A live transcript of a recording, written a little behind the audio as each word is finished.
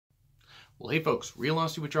Well, hey folks, Real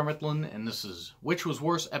Honesty with John Ritlin, and this is Which Was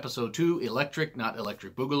Worse, Episode 2, Electric, not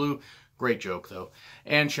Electric Boogaloo. Great joke, though.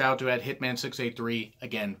 And shout out to @Hitman683,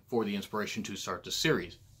 again, for the inspiration to start the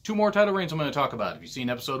series. Two more title reigns I'm going to talk about. If you've seen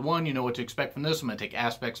Episode 1, you know what to expect from this. I'm going to take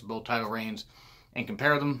aspects of both title reigns and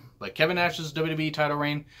compare them. Like Kevin Nash's WWE title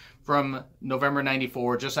reign from November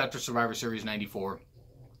 94, just after Survivor Series 94,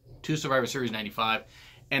 to Survivor Series 95.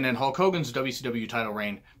 And then Hulk Hogan's WCW title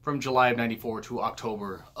reign from July of 94 to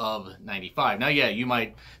October of 95. Now, yeah, you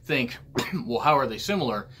might think, well, how are they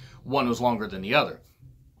similar? One was longer than the other.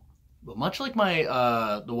 But much like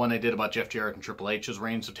the one I did about Jeff Jarrett and Triple H's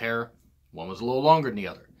reigns of terror, one was a little longer than the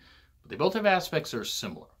other. But they both have aspects that are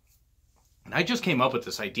similar. And I just came up with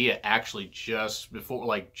this idea actually just before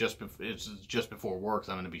work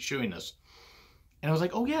that I'm going to be shooting this. And I was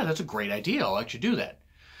like, oh yeah, that's a great idea. I'll actually do that.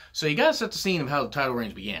 So you gotta set the scene of how the title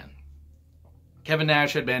reigns began. Kevin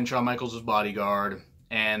Nash had been Shawn Michaels' bodyguard,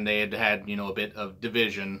 and they had had, a bit of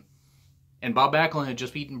division. And Bob Backlund had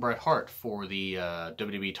just beaten Bret Hart for the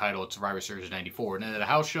WWE title at Survivor Series 94. And then at a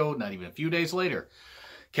house show, not even a few days later,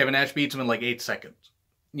 Kevin Nash beats him in like 8 seconds.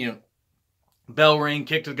 Bell ring,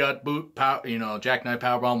 kick to the gut, boot, jackknife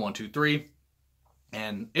powerbomb, 1, 2, 3.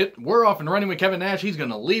 And we're off and running with Kevin Nash. He's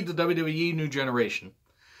gonna lead the WWE new generation.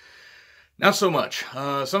 Not so much.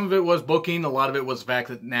 Some of it was booking. A lot of it was the fact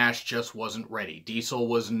that Nash just wasn't ready. Diesel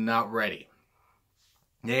was not ready.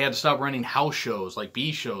 They had to stop running house shows, like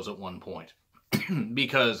B shows at one point,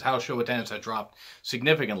 because house show attendance had dropped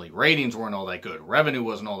significantly. Ratings weren't all that good. Revenue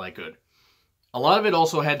wasn't all that good. A lot of it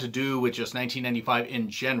also had to do with just 1995 in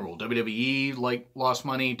general. WWE lost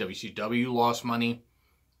money. WCW lost money,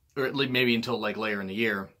 or at least maybe until later in the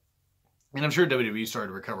year. And I'm sure WWE started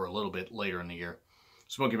to recover a little bit later in the year.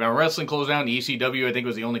 Smoky Mountain Wrestling closed down. The ECW, I think,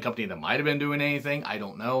 was the only company that might have been doing anything. I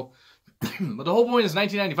don't know. But the whole point is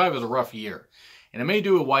 1995 was a rough year. And I may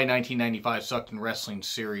do a Why 1995 Sucked in Wrestling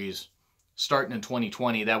series starting in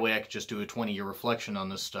 2020. That way I could just do a 20-year reflection on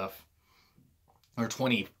this stuff. Or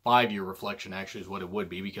 25-year reflection, actually, is what it would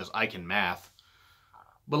be, because I can math.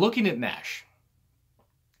 But looking at Nash,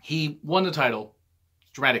 he won the title,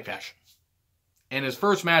 dramatic fashion. And his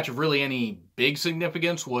first match of really any big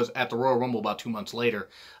significance was at the Royal Rumble about 2 months later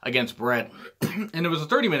against Bret. And it was a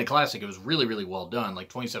 30-minute classic. It was really, really well done, like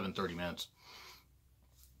 27, 30 minutes.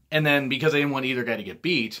 And then because they didn't want either guy to get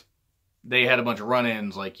beat, they had a bunch of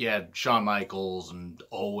run-ins. Like you had Shawn Michaels and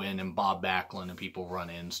Owen and Bob Backlund and people run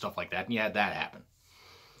in, stuff like that. And you had that happen.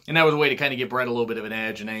 And that was a way to kind of give Bret a little bit of an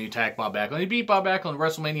edge. And then he attacked Bob Backlund. He beat Bob Backlund at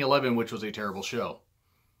WrestleMania 11, which was a terrible show.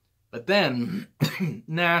 But then,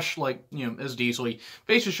 Nash, as Diesel, he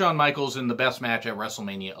faces Shawn Michaels in the best match at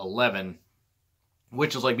WrestleMania 11,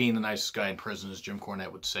 which is like being the nicest guy in prison, as Jim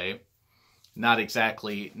Cornette would say. Not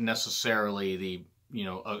exactly necessarily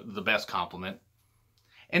the best compliment.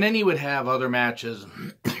 And then he would have other matches,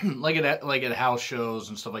 like at house shows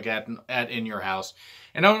and stuff like that, at In Your House.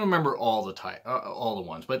 And I don't remember all the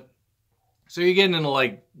ones, but so you're getting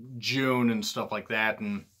into June and stuff like that,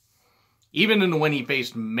 and even in when he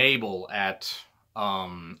faced Mabel at,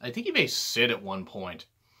 I think he faced Sid at one point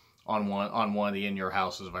on one of the In Your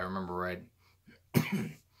Houses, if I remember right.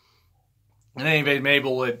 And then he faced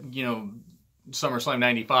Mabel at, SummerSlam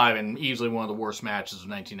 95, and easily one of the worst matches of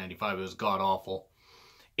 1995. It was god-awful.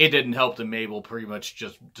 It didn't help that Mabel pretty much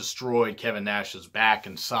just destroyed Kevin Nash's back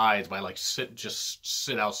and sides by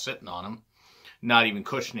sitting on him, not even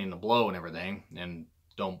cushioning the blow and everything. And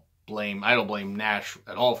I don't blame Nash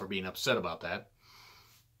at all for being upset about that.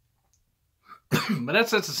 But that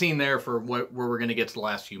sets the scene there for where we're going to get to the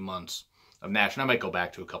last few months of Nash. And I might go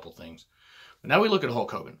back to a couple things. But now we look at Hulk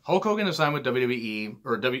Hogan. Hulk Hogan is signed with WWE,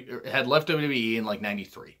 or had left WWE in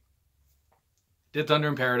 93. Did Thunder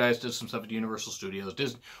in Paradise, did some stuff at Universal Studios,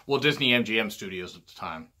 Disney MGM Studios at the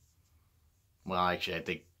time. Well, actually, I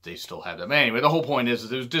think they still have them. But anyway, the whole point is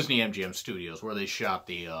that it was Disney MGM Studios where they shot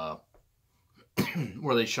the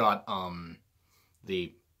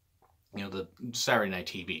the Saturday Night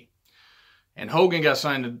TV. And Hogan got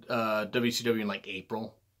signed to WCW in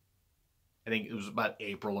April. I think it was about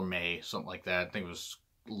April or May, something like that. I think it was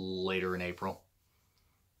later in April.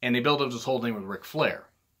 And they built up this whole thing with Ric Flair.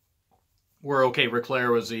 Where, Ric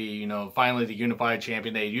Flair was finally the unified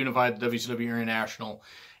champion. They unified the WCW International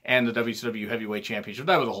and the WCW Heavyweight Championship.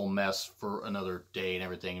 That was a whole mess for another day and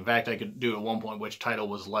everything. In fact, I could do at one point which title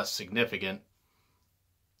was less significant.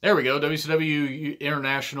 There we go, WCW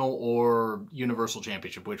International or Universal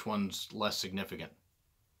Championship. Which one's less significant?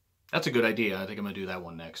 That's a good idea. I think I'm going to do that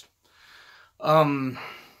one next. But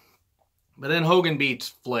then Hogan beats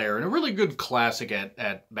Flair in a really good classic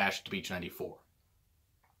at Bash at the Beach 94.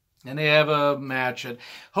 And they have a match.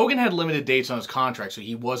 Hogan had limited dates on his contract, so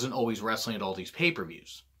he wasn't always wrestling at all these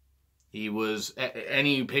pay-per-views. He was,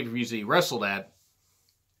 any pay-per-views that he wrestled at,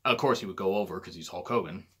 of course he would go over because he's Hulk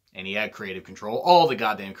Hogan. And he had creative control, all the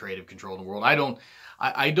goddamn creative control in the world.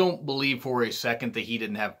 I don't believe for a second that he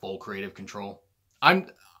didn't have full creative control.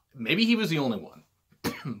 Maybe he was the only one,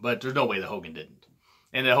 but there's no way that Hogan didn't.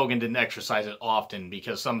 And that Hogan didn't exercise it often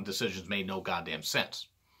because some decisions made no goddamn sense.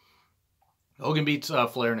 Hogan beats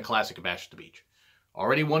Flair in a classic at Bash at the Beach.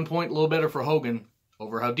 Already 1 point, a little better for Hogan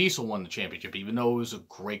over how Diesel won the championship, even though it was a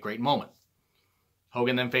great, great moment.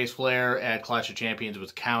 Hogan then faced Flair at Clash of Champions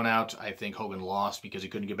with a count out. I think Hogan lost because he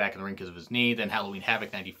couldn't get back in the ring because of his knee. Then Halloween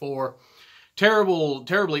Havoc 94.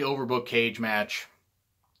 Terribly overbooked cage match.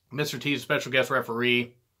 Mr. T's special guest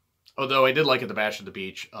referee. Although I did like it the Bash at the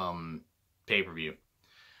Beach pay-per-view.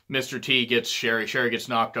 Mr. T gets Sherry. Sherry gets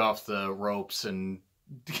knocked off the ropes. And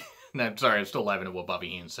I'm sorry, I'm still laughing at what Bobby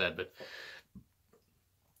Heenan said. But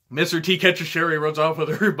Mr. T catches Sherry, runs off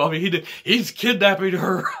with her. Bobby, he's kidnapping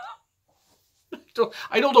her.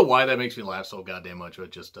 I don't know why that makes me laugh so goddamn much, but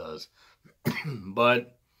it just does.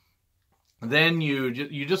 But then you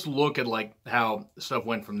just look at like how stuff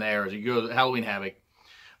went from there. As you go to Halloween Havoc,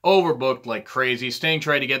 overbooked like crazy. Sting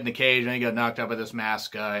tried to get in the cage, and he got knocked out by this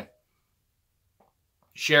masked guy.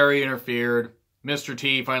 Sherry interfered. Mr.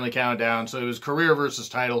 T finally counted down, so it was career versus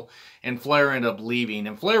title, and Flair ended up leaving.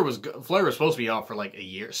 And Flair was supposed to be out for like a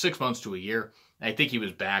year, 6 months to a year. I think he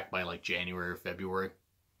was back by like January or February.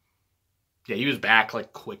 Yeah, he was back,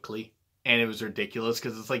 like, quickly, and it was ridiculous,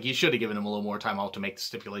 because it's like, you should have given him a little more time off to make the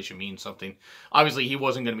stipulation mean something. Obviously, he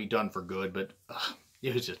wasn't going to be done for good, but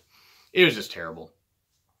it was just terrible.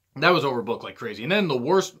 That was overbooked like crazy. And then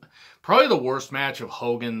probably the worst match of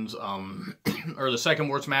Hogan's, or the second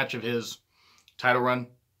worst match of his title run,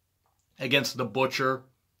 against the Butcher,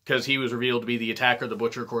 because he was revealed to be the attacker, the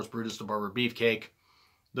Butcher, of course, Brutus the Barber Beefcake,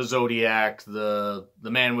 the Zodiac, the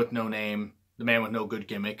man with no name, the man with no good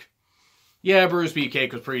gimmick. Yeah, Bruce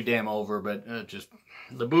Beefcake was pretty damn over, but just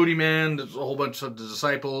the Booty Man, there's a whole bunch of the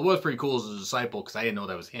Disciple. It was pretty cool as a Disciple because I didn't know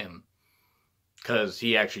that was him, because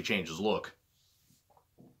he actually changed his look.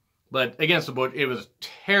 But against the Butcher, it was a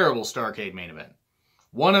terrible Starrcade main event.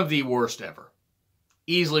 One of the worst ever.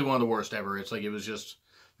 Easily one of the worst ever. It's like it was just,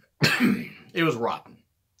 it was rotten,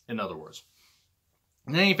 in other words.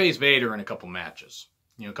 And then he faced Vader in a couple matches,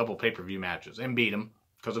 a couple pay-per-view matches, and beat him,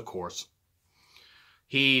 because of course.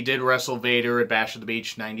 He did wrestle Vader at Bash at the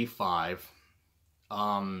Beach 95.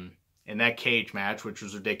 In that cage match, which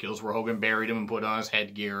was ridiculous, where Hogan buried him and put on his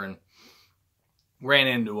headgear and ran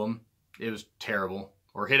into him. It was terrible.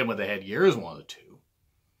 Or hit him with the headgear. It was one of the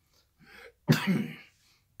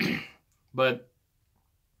two. But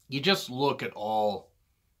you just look at all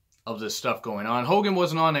of this stuff going on. Hogan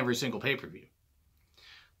wasn't on every single pay-per-view.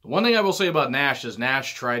 The one thing I will say about Nash is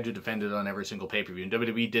Nash tried to defend it on every single pay-per-view, and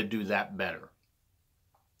WWE did do that better.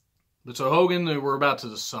 But so Hogan, we're about to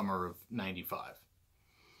the summer of 95.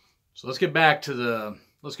 So let's get back to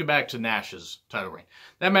Nash's title reign.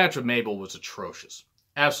 That match with Mabel was atrocious.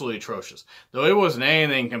 Absolutely atrocious. Though it wasn't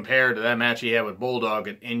anything compared to that match he had with Bulldog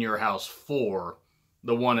at In Your House 4,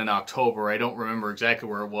 the one in October. I don't remember exactly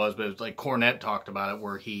where it was, but it was like Cornette talked about it,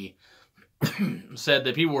 where he said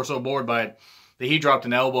that people were so bored by it that he dropped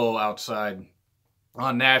an elbow outside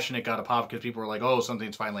on Nash and it got a pop because people were like, oh,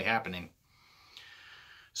 something's finally happening.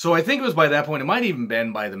 So I think it was by that point, it might even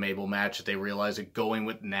been by the Mabel match, that they realized that going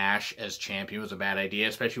with Nash as champion was a bad idea,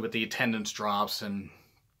 especially with the attendance drops and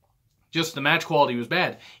just the match quality was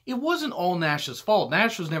bad. It wasn't all Nash's fault.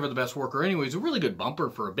 Nash was never the best worker anyway. He's a really good bumper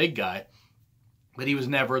for a big guy, but he was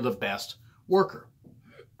never the best worker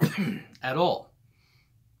at all.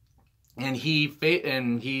 And he faced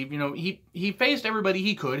everybody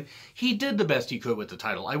he could. He did the best he could with the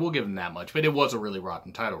title. I will give him that much, but it was a really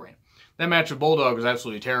rotten title reign. That match with Bulldog was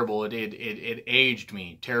absolutely terrible. It aged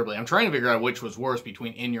me terribly. I'm trying to figure out which was worse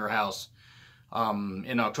between In Your House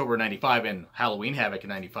in October 95 and Halloween Havoc in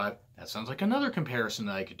 95. That sounds like another comparison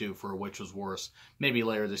that I could do for which was worse. Maybe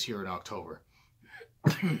later this year in October.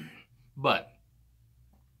 But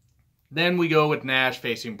then we go with Nash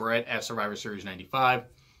facing Bret at Survivor Series 95.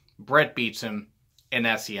 Bret beats him, and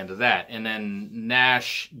that's the end of that. And then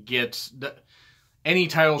Nash gets any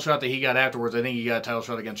title shot that he got afterwards. I think he got a title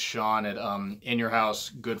shot against Shawn at In Your House,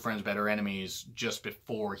 Good Friends, Better Enemies, just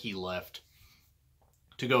before he left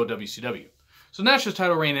to go WCW. So Nash's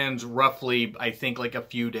title reign ends roughly, I think, like a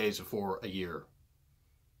few days before a year.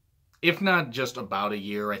 If not just about a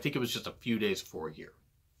year, I think it was just a few days before a year.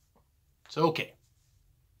 So, okay.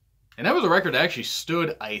 And that was a record that actually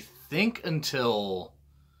stood, I think, until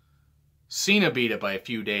Cena beat it by a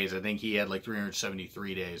few days. I think he had like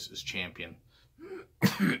 373 days as champion.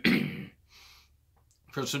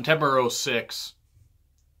 From September 06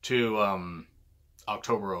 to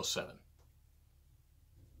October 07.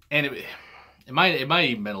 And it might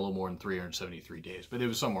even been a little more than 373 days, but it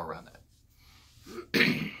was somewhere around that.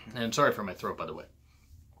 And sorry for my throat, by the way.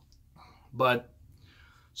 But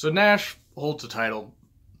so Nash holds the title.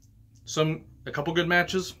 A couple good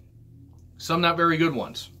matches, some not very good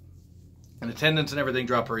ones. And attendance and everything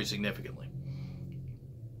dropped very significantly.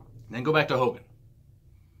 And then go back to Hogan.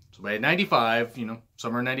 So by 95,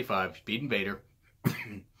 summer of 95, beating Vader.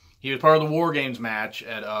 He was part of the War Games match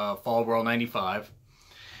at Fall Brawl 95.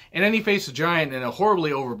 And then he faced the Giant in a horribly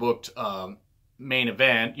overbooked main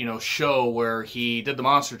event, show where he did the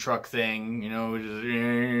monster truck thing,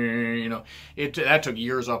 that took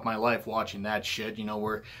years off my life watching that shit,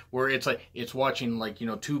 where it's watching like,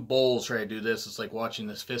 two bulls try to do this. It's like watching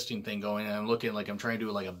this fisting thing going, and I'm looking like I'm trying to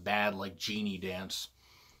do like a bad like genie dance.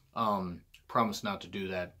 Promise not to do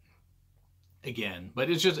that again. But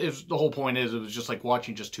the whole point is it was just like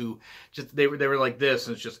watching they were like this,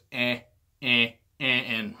 and it's just and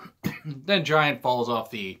then Giant falls off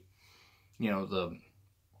the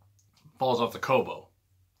Kobo,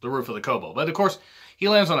 the roof of the Kobo. But of course, he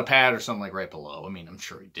lands on a pad or something like right below. I mean, I'm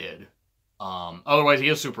sure he did. Otherwise, he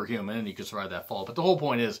is superhuman and he could survive that fall. But the whole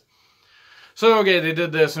point is, so okay, they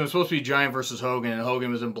did this, and it was supposed to be Giant versus Hogan, and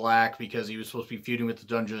Hogan was in black because he was supposed to be feuding with the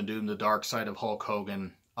Dungeon of Doom, the dark side of Hulk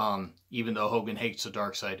Hogan. Even though Hogan hates the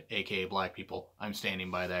dark side, aka black people, I'm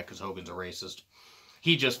standing by that because Hogan's a racist.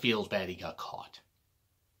 He just feels bad he got caught.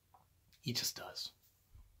 He just does.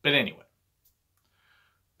 But anyway.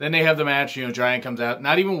 Then they have the match, Giant comes out,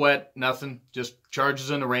 not even wet, nothing, just charges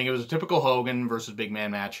in the ring. It was a typical Hogan versus big man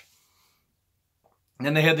match. And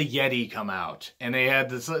then they had the Yeti come out, and they had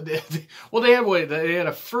this, they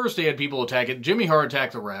had people attack it. Jimmy Hart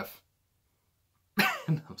attacked the ref.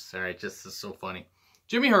 I'm sorry, this is so funny.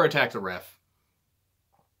 Jimmy Hart attacked the ref.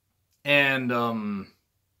 And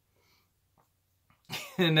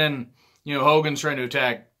then, Hogan's trying to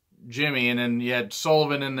attack Jimmy, and then you had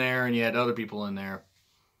Sullivan in there, and you had other people in there.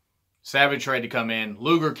 Savage tried to come in.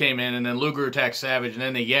 Luger came in, and then Luger attacked Savage, and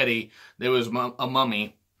then the Yeti, there was a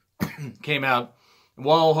mummy, came out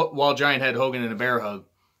while Giant had Hogan in a bear hug,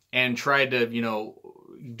 and tried to,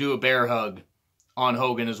 do a bear hug on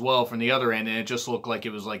Hogan as well from the other end, and it just looked like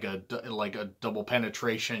it was like a double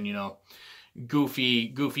penetration,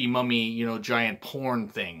 goofy mummy, Giant porn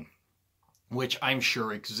thing, which I'm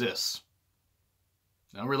sure exists.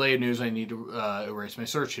 Now, related news, I need to erase my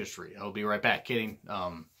search history. I'll be right back. Kidding.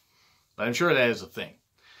 But I'm sure that is a thing.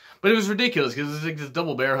 But it was ridiculous because it's like this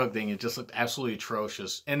double bear hug thing. It just looked absolutely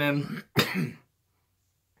atrocious. And then,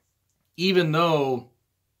 even though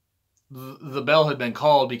the bell had been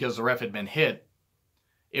called because the ref had been hit,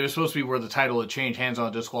 it was supposed to be where the title had changed hands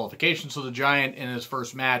on disqualification. So the Giant in his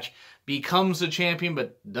first match becomes the champion,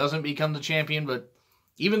 but doesn't become the champion. But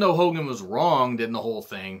even though Hogan was wronged in the whole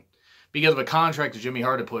thing, because of a contract that Jimmy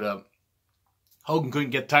Hart had put up, Hogan couldn't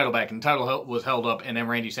get the title back, and the title was held up, and then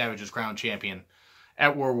Randy Savage was crowned champion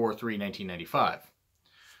at World War III, 1995.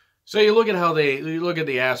 So you look at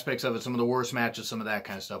the aspects of it, some of the worst matches, some of that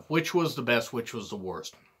kind of stuff. Which was the best, which was the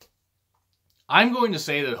worst? I'm going to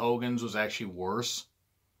say that Hogan's was actually worse,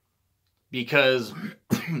 because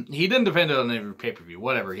he didn't defend it on every pay-per-view,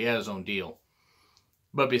 whatever, he had his own deal.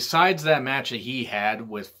 But besides that match that he had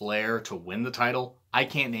with Flair to win the title, I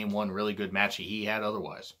can't name one really good match that he had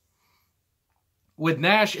otherwise. With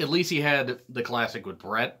Nash, at least he had the classic with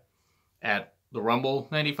Brett at the Rumble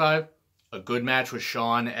 95. A good match with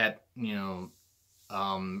Shawn at, Mania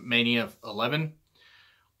 11.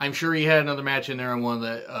 I'm sure he had another match in there on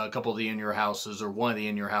a couple of the In Your Houses, or one of the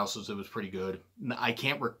In Your Houses that was pretty good. I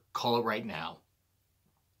can't recall it right now.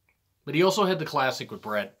 But he also had the classic with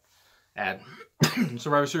Brett at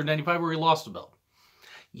Survivor Series 95 where he lost the belt.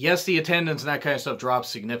 Yes, the attendance and that kind of stuff dropped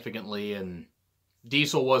significantly, and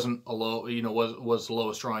Diesel wasn't was the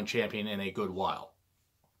lowest drawing champion in a good while.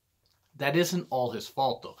 That isn't all his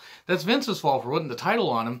fault, though. That's Vince's fault for putting the title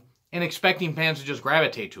on him and expecting fans to just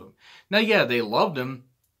gravitate to him. Now, yeah, they loved him,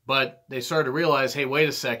 but they started to realize, hey, wait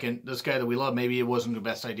a second, this guy that we love, maybe it wasn't the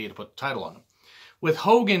best idea to put the title on him. With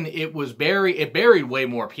Hogan, it buried way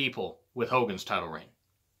more people with Hogan's title reign.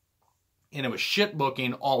 And it was shit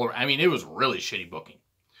booking all around. I mean, it was really shitty booking.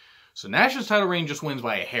 So Nash's title reign just wins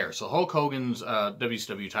by a hair. So Hulk Hogan's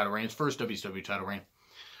WCW title reign, his first WCW title reign,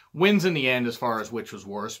 wins in the end as far as which was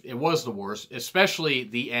worse. It was the worst, especially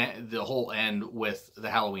the whole end with the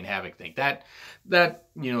Halloween Havoc thing. That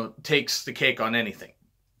takes the cake on anything.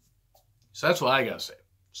 So that's what I gotta say.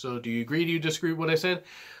 So do you agree? Do you disagree with what I said?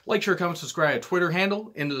 Like, share, comment, subscribe. Twitter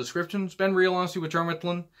handle in the description. It's been Real Honesty with John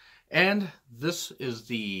Ritlin. And this is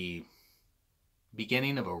the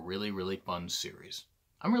beginning of a really, really fun series.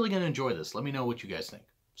 I'm really going to enjoy this. Let me know what you guys think.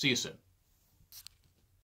 See you soon.